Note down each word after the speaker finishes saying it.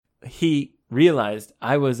he realized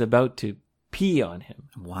I was about to pee on him.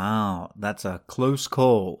 Wow, that's a close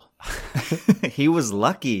call. He was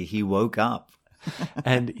lucky he woke up.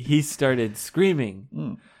 And he started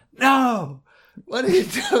screaming, No! What are you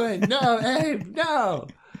doing? No, Abe, no!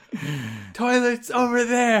 Toilet's over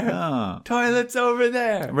there! Oh. Toilet's over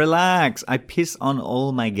there! Relax, I piss on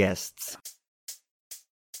all my guests.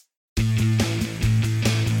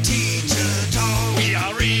 Teacher talk, we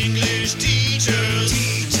are English teachers.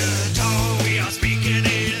 Teacher talk, we are speaking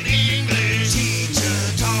in English.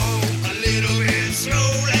 Teacher talk, a little bit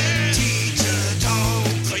slowly. Teacher talk,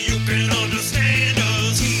 so you can understand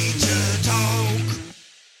us. Teacher talk.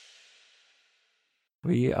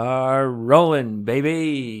 We are rolling,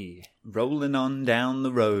 baby! Rolling on down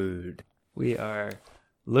the road. We are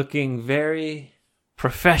looking very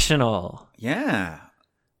professional. Yeah,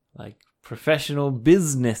 Like professional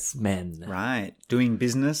businessmen. right. Doing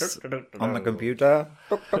business on the computer.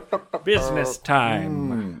 Business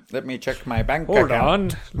time. Let me check my bank Hold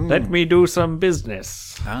account. on. Let me do some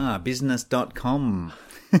business. Business.com.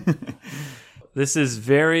 This is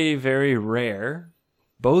very, very rare.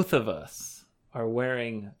 Both of us are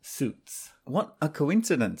wearing suits. What a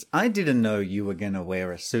coincidence. I didn't know you were going to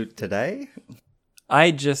wear a suit today.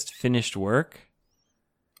 I just finished work.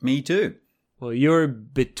 Me too. Well, you're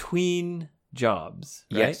between jobs,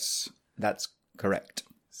 right? Yes, that's correct.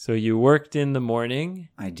 So you worked in the morning,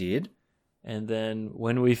 I did. and then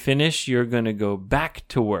when we finish, you're going to go back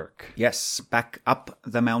to work. Yes, back up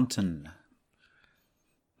the mountain.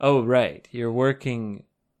 Oh, right. You're working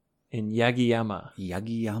in Yagiyama,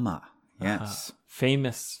 Yagiyama. Yes.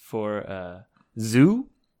 famous for a zoo,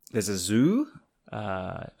 There's a zoo.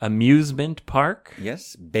 amusement park.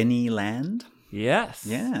 Yes, Benny Land. Yes.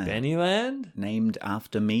 Yeah. Bennyland? Named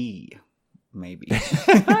after me, maybe.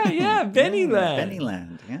 Yeah, Bennyland.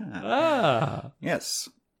 Bennyland, yeah. Ah, Yes.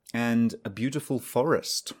 And a beautiful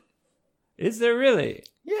forest. is there really?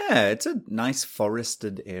 Yeah, it's a nice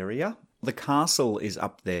forested area. The castle is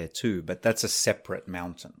up there too, but that's a separate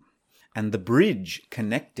mountain. And the bridge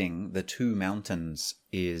connecting the two mountains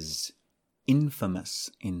is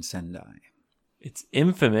infamous in Sendai. It's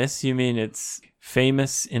infamous. You mean it's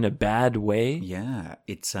famous in a bad way? Yeah,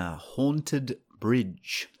 it's a haunted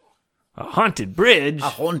bridge. A haunted bridge? A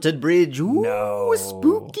haunted bridge. Ooh, No. a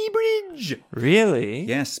spooky bridge. Really?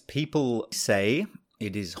 Yes, people say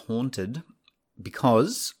it is haunted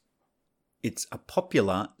because it's a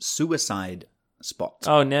popular suicide spot.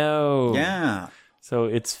 Oh, no. Yeah. So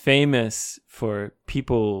it's famous for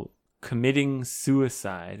people committing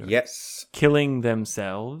suicide or Yes. killing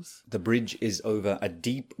themselves. The bridge is over a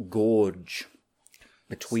deep gorge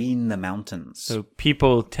between the mountains. So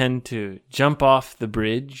people tend to jump off the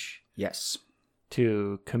bridge Yes,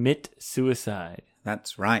 to commit suicide.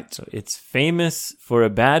 that's right. So it's famous for a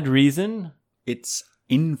bad reason. It's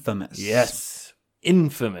infamous. Yes.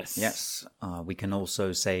 Infamous. Yes. We can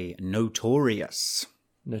also say notorious.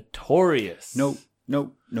 Notorious.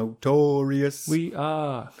 Notorious. We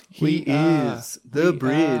are. He is the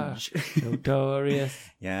bridge. Notorious.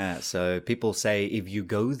 Yeah, so people say if you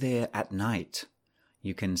go there at night,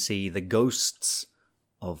 you can see the ghosts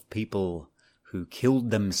of people who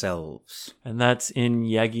killed themselves. And that's in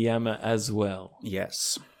Yagiyama as well.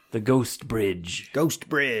 Yes. The Ghost Bridge. Ghost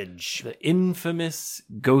Bridge. The infamous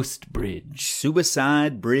Ghost Bridge.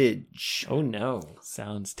 Suicide Bridge. Oh no.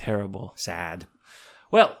 Sounds terrible. Sad.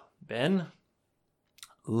 Well, Ben,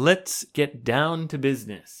 let's get down to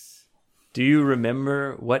business. Do you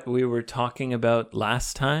remember what we were talking about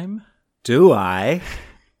last time? Do I?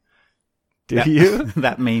 Do you?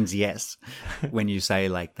 That means yes when you say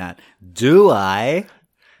like that. Do I?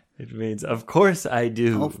 It means, of course I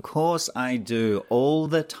do. Of course I do. All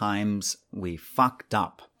the times we fucked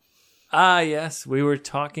up. Ah, yes, we were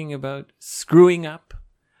talking about screwing up,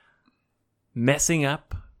 messing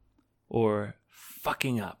up, or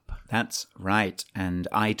fucking up. That's right. And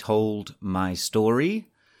I told my story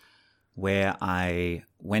where I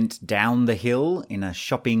went down the hill in a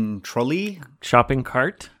shopping trolley Shopping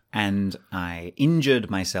cart. and I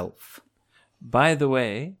injured myself. By the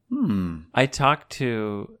way, I talked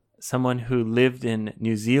to someone who lived in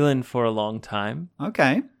New Zealand for a long time,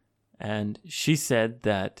 Okay. and she said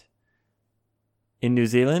that in New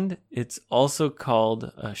Zealand, it's also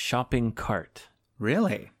called a shopping cart.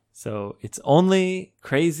 Really? So it's only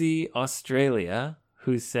crazy Australia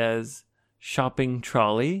who says shopping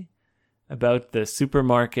trolley about the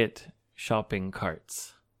supermarket shopping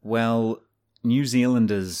carts. Well, New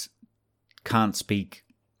Zealanders can't speak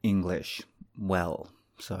English well,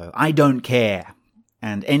 so I don't care.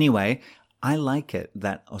 And anyway, I like it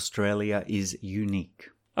that Australia is unique.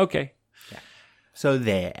 Okay. So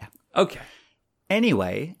there. Okay.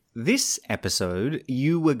 Anyway, this episode,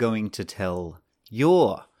 you were going to tell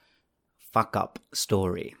your fuck-up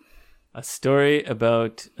story. A story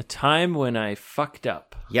about a time when I fucked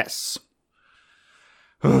up. Yes.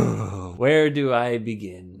 Where do I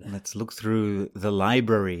begin? Let's look through the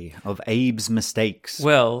library of Abe's mistakes.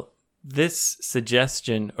 Well, this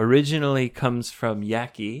suggestion originally comes from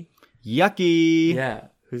Yaki. Yucky! Yeah,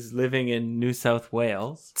 who's living in New South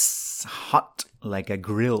Wales. It's hot like a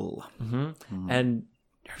grill. And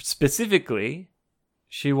specifically,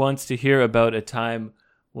 she wants to hear about a time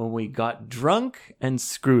when we got drunk and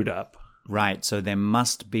screwed up. Right, so there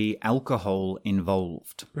must be alcohol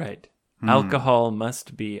involved. Right. Alcohol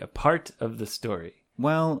must be a part of the story.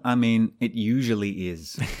 Well, I mean, it usually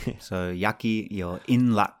is. So, Yucky, you're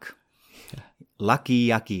in luck. Lucky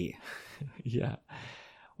Yucky. Yeah.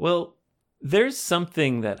 Well, there's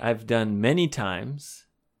something that I've done many times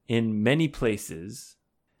in many places.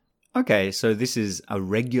 Okay, so this is a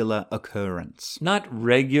regular occurrence. Not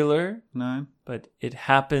regular, No? but it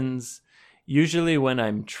happens usually when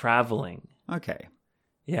I'm traveling. Okay.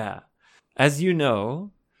 Yeah. As you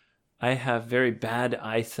know, I have very bad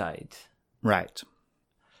eyesight. Right.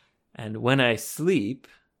 And when I sleep,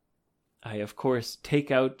 I, of course, take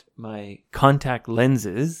out my contact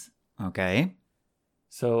lenses. Okay.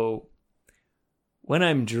 So when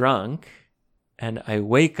I'm drunk and I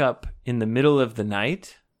wake up in the middle of the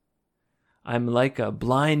night, I'm like a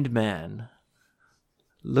blind man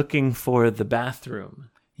looking for the bathroom.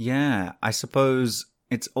 Yeah, I suppose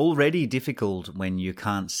it's already difficult when you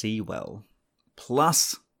can't see well.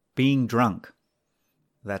 Plus, being drunk.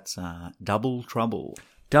 That's double trouble.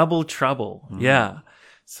 Double trouble. Yeah.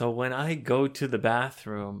 So when I go to the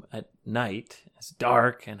bathroom at night, it's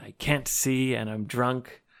dark and I can't see and I'm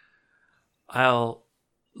drunk, I'll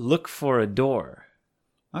look for a door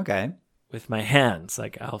Okay. with my hands.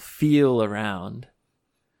 Like I'll feel around.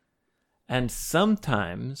 And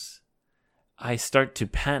sometimes I start to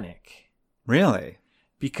panic Really?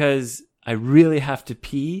 because I really have to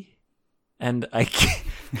pee and I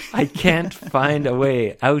can't find a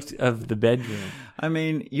way out of the bedroom. I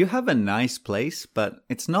mean, you have a nice place, but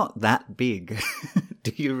it's not that big.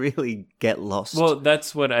 Do you really get lost? Well,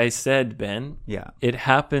 that's what I said, Ben. yeah. It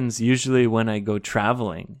happens usually when I go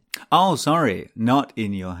traveling. Oh, sorry. Not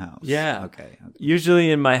in your house. Yeah. Okay.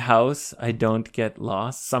 Usually in my house, I don't get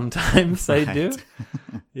lost. Sometimes I do.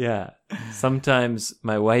 Yeah. Sometimes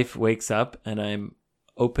my wife wakes up and I'm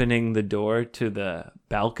opening the door to the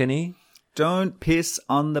balcony. Don't piss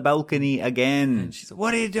on the balcony again. And she's like,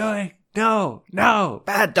 "What are you doing? No, no.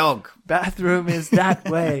 Bad dog. Bathroom is that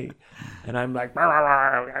way." And I'm like,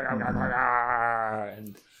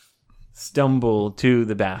 and stumble to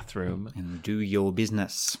the bathroom. And do your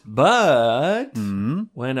business. But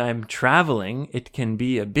when I'm traveling, it can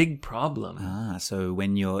be a big problem. Ah, so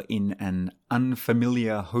when you're in an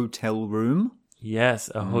unfamiliar hotel room, Yes,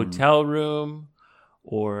 a hotel room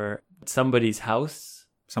or somebody's house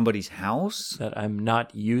somebody's house, that I'm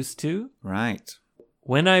not used to. right?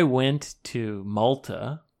 When I went to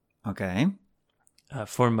Malta Okay.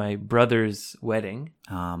 for my brother's wedding,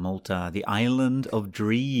 Malta, the island of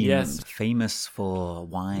dreams. Yes. Famous for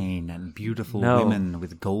wine and beautiful No. women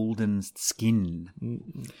with golden skin.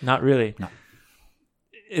 not really. No.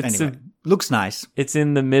 It's Anyway, looks nice. it's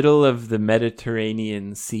in the middle of the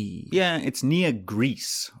Mediterranean Sea. Yeah, it's near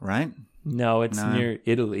Greece, right? No, it's No. near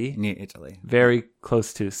Italy. Near Italy. Very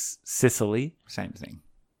close to Sicily. Same thing.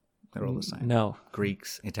 They're all the same. No,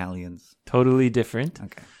 Greeks, Italians. totally different.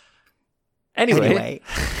 Okay. Anyway,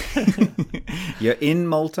 You're in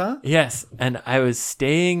Malta? yes, and I was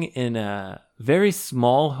staying in a very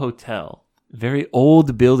small hotel, very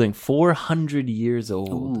old building, 400 years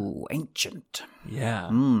old. Ooh, ancient. Yeah.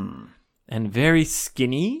 Hmm. And very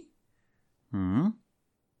skinny, Hmm.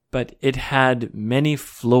 but it had many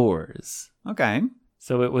floors. Okay.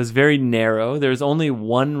 So it was very narrow. There's only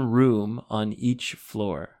one room on each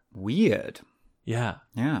floor. Weird. Yeah.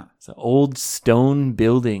 Yeah. It's an old stone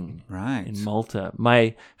building Right. in Malta.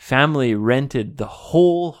 My family rented the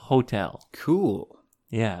whole hotel. Cool.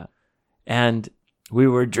 Yeah. And we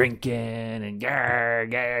were drinking and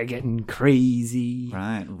getting crazy.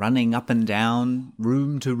 Right. Running up and down,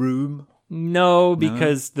 room to room. No,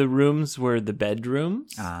 because the rooms were the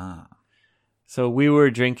bedrooms. Ah. So we were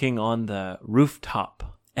drinking on the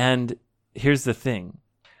rooftop. And here's the thing.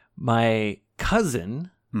 My cousin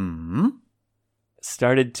Hmm.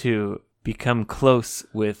 started to become close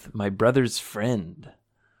with my brother's friend.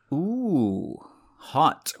 Ooh.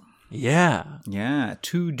 Hot. Yeah. Yeah.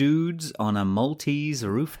 2 dudes on a Maltese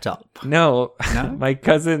rooftop. No, No? my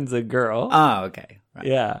cousin's a girl. Ah, okay. Right.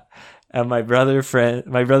 Yeah. And my brother's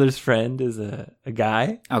friend is a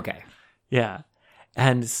guy. Okay. Yeah.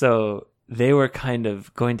 And so they were kind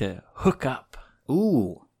of going to hook up.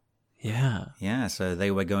 Ooh. Yeah. Yeah, so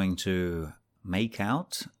they were going to make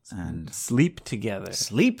out and Sleep together.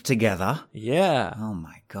 sleep together. Yeah. Oh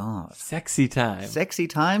my God. Sexy time. Sexy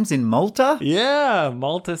times in Malta? Yeah.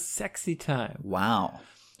 Malta sexy time. Wow.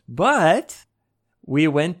 But we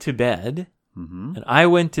went to bed, Mm-hmm. and I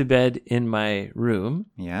went to bed in my room,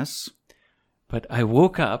 Yes. but I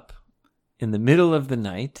woke up in the middle of the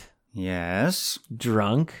night, Yes.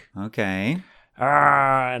 drunk, Okay.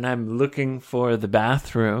 and I'm looking for the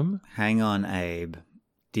bathroom. Hang on, Abe.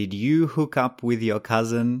 Did you hook up with your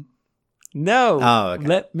cousin? No. Oh, okay.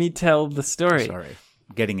 Let me tell the story. Sorry.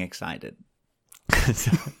 Getting excited.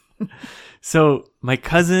 So my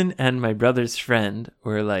cousin and my brother's friend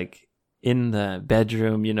were like in the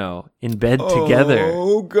bedroom, in bed together.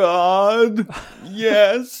 Oh, God.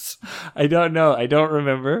 Yes. I don't know. I don't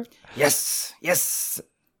remember. Yes. Yes.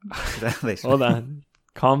 Hold on.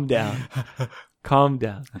 Calm down. Calm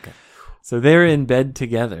down. Okay. So they're in bed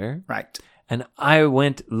together, Right. and I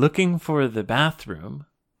went looking for the bathroom,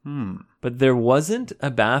 but there wasn't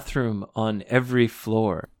a bathroom on every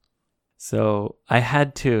floor. So I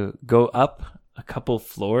had to go up a couple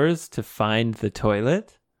floors to find the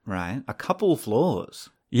toilet. Right. A couple floors.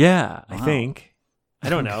 Yeah, I Wow. think. I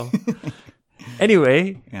don't know.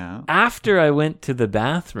 Anyway, Yeah. after I went to the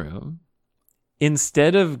bathroom,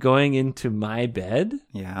 instead of going into my bed,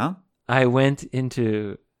 Yeah. I went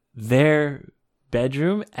into their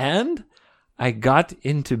bedroom and I got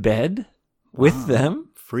into bed with them.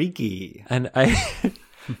 Freaky. And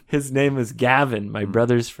his name was Gavin, my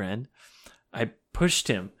brother's friend. I pushed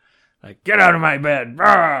him, like, get out of my bed.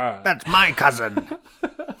 Rah! That's my cousin.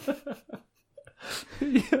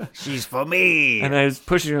 She's for me. And I was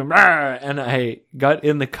pushing him, rah! And I got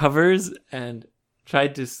in the covers and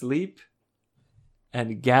tried to sleep.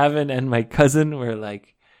 And Gavin and my cousin were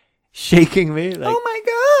like shaking me, like, Oh my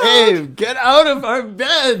God. hey, get out of our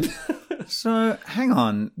bed. So, hang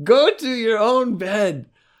on. Go to your own bed.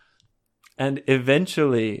 And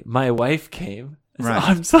eventually my wife came. I said, Right.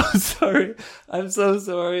 I'm so sorry. I'm so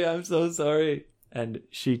sorry. I'm so sorry. And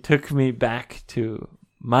she took me back to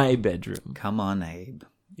my bedroom. Come on, Abe.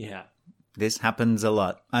 Yeah. This happens a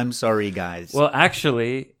lot. I'm sorry, guys. Well,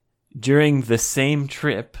 actually, during the same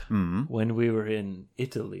trip, Mm. when we were in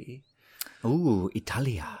Italy, Ooh,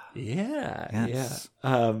 Italia. Yes.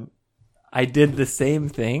 I did the same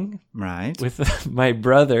thing Right. with my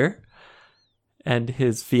brother and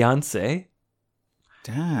his fiance.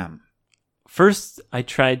 Damn. First, I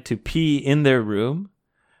tried to pee in their room,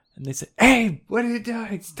 and they said, "Hey, what are you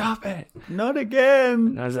doing? Stop it!" Not again.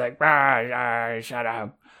 And I was like, shut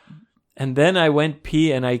up. And then I went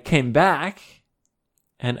pee, and I came back,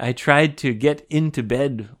 and I tried to get into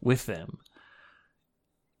bed with them.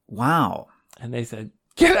 Wow. And they said,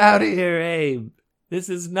 "Get out of here, Abe. This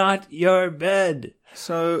is not your bed."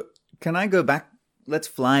 So, can I go back? Let's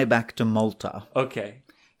fly back to Malta. Okay.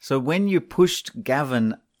 So, when you pushed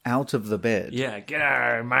Gavin out of the bed, Yeah, get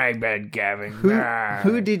out of my bed, Gavin.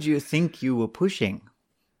 who did you think you were pushing?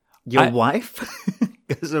 Your wife?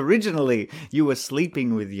 Because originally you were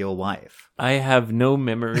sleeping with your wife. I have no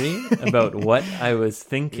memory about what I was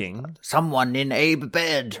thinking. Someone in Abe's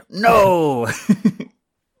bed. No!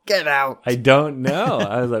 Get out. I don't know.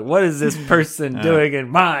 I was like, what is this person doing in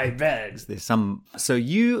my bed? There's some. So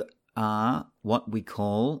you are what we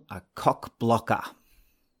call a cock blocker.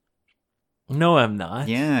 No, I'm not.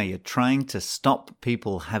 Yeah, you're trying to stop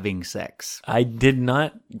people having sex, I did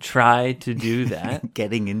not try to do that.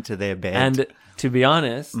 getting into their bed. And to be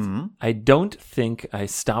honest, I don't think I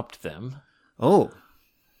stopped them. Oh,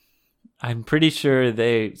 I'm pretty sure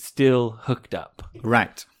they still hooked up.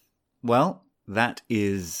 right. Well, that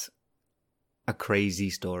is a crazy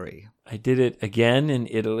story. I did it again in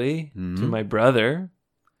Italy to my brother.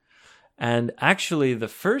 And actually, the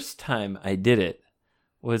first time I did it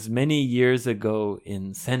was many years ago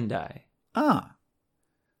in Sendai. Ah,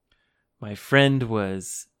 My friend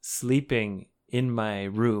was sleeping in my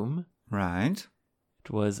room. right.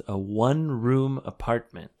 It was a one-room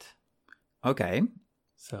apartment. Okay.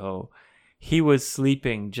 So he was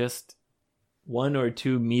sleeping just 1 or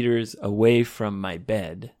 2 meters away from my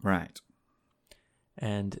bed. Right.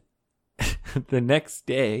 And the next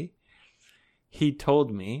day, he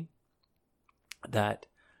told me that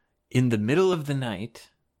in the middle of the night,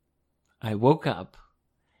 I woke up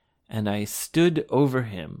and I stood over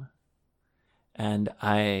him and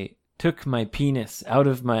I took my penis out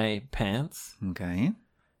of my pants. Okay.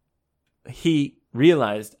 He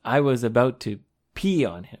realized I was about to pee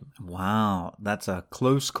on him. Wow, that's a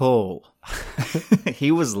close call.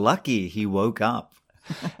 He was lucky he woke up.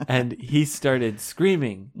 And he started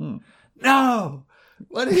screaming, "No!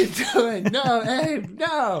 What are you doing? No, Abe,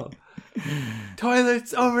 no!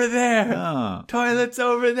 Toilet's over there! Oh, Toilet's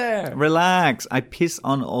over there!" relax. I piss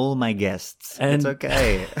on all my guests. And- It's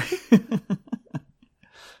okay.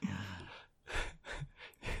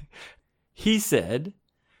 He said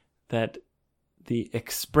that the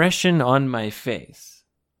expression on my face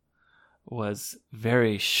was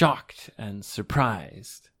very shocked and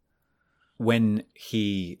surprised. When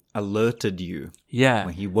he alerted you, Yeah.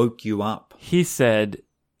 when he woke you up. He said,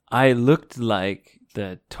 I looked like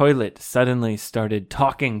the toilet suddenly started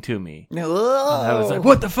talking to me. And I was like,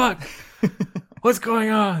 what the fuck? What's going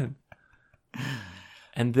on?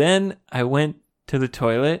 And then I went to the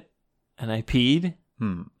toilet and I peed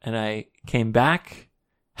and I came back.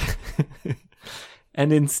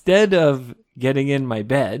 And instead of getting in my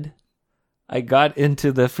bed, I got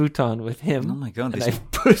into the futon with him. Oh my God, And this- I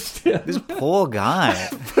pushed him. This poor guy.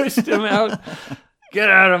 Pushed him out. Get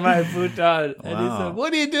out of my futon. And he Wow. said,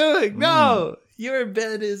 what are you doing? No, your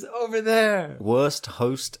bed is over there. Worst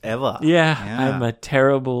host ever. Yeah, I'm a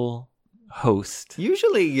terrible host.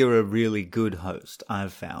 Usually you're a really good host,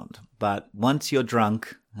 I've found. But once you're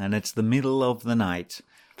drunk and it's the middle of the night,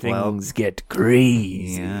 Things get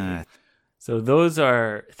crazy. yeah. So those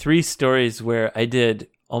are 3 stories where I did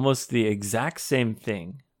almost the exact same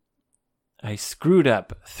thing. I screwed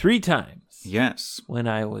up 3 times Yes. when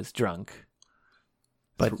I was drunk,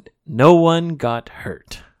 but no one got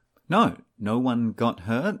hurt. No one got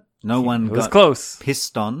hurt. No one It was got close.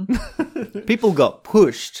 pissed on. People got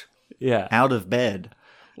pushed Yeah. out of bed.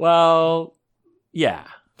 Well, yeah.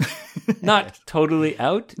 Not totally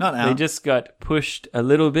out. Not They out. just got pushed a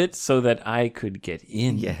little bit so that I could get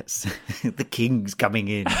in. Yes. The king's coming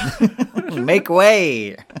in. Make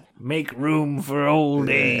way. Make room for old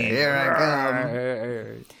Abe. Here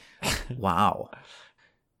I come. Wow.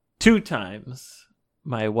 2 times,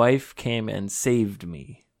 my wife came and saved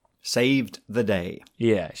me. Saved the day.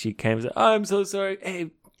 Yeah, she came and said, oh, I'm so sorry.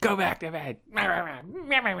 Hey, go back to bed.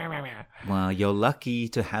 Well, you're lucky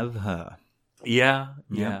to have her. Yeah.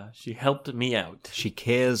 She helped me out. She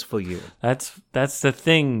cares for you. That's the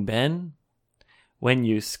thing, Ben. When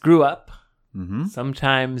you screw up, Mm-hmm.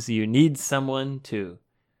 sometimes you need someone to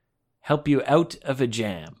help you out of a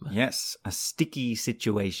jam. Yes, a sticky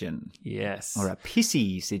situation. Yes. Or a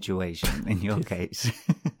pissy situation in your case.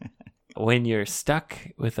 When you're stuck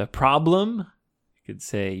with a problem, you could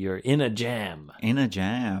say you're in a jam. In a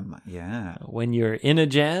jam, yeah. When you're in a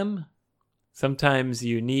jam, sometimes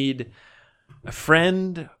you need a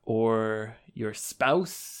friend or your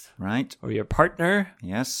spouse Right? or your partner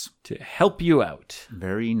Yes, to help you out.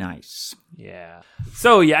 very nice. Yeah.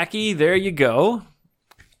 So, Yaki, there you go.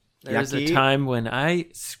 There's a Yaki. time when I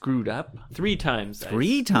screwed up. 3 times. I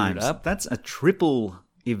 3 screwed times. up. That's a triple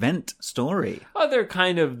event story. Oh, they're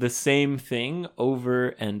kind of the same thing over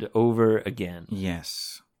and over again.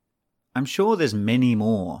 Yes. I'm sure there's many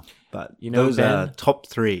more, but You know, those are Ben- top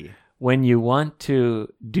 3. When you want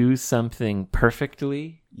to do something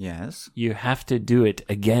perfectly, Yes. you have to do it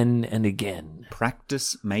again and again.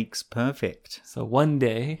 Practice makes perfect. So one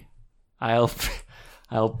day, I'll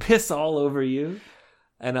piss all over you,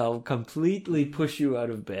 and I'll completely push you out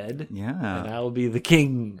of bed, and Yeah. I'll be the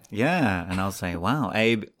king. Yeah. And I'll say, wow,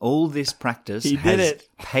 Abe, all this practice He has did it.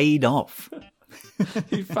 paid off.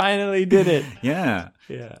 He finally did it. Yeah.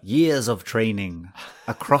 Yeah. Years of training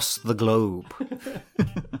across the globe.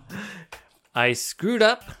 I screwed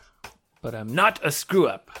up, but I'm not a screw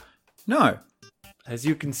up. No. As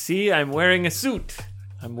you can see, I'm wearing a suit.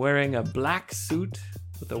 I'm wearing a black suit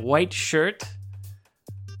with a white shirt.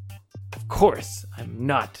 Of course, I'm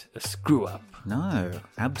not a screw up. No,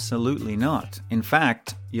 absolutely not. In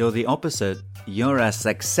fact, you're the opposite. You're a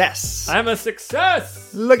success. I'm a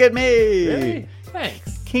success! Look at me. Hey,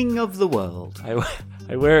 thanks. King of the world.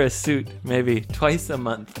 I wear a suit maybe twice a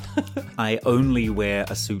month. I only wear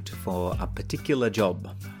a suit for a particular job.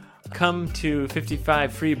 Come to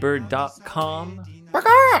 55freebird.com.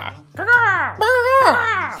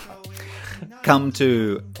 Come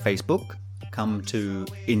to Facebook. Come to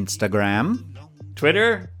Instagram.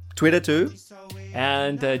 Twitter, Twitter too.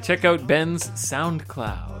 and check out Ben's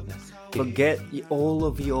SoundCloud. Forget all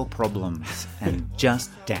of your problems and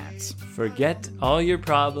just dance. Forget all your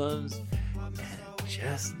problems and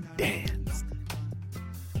just dance.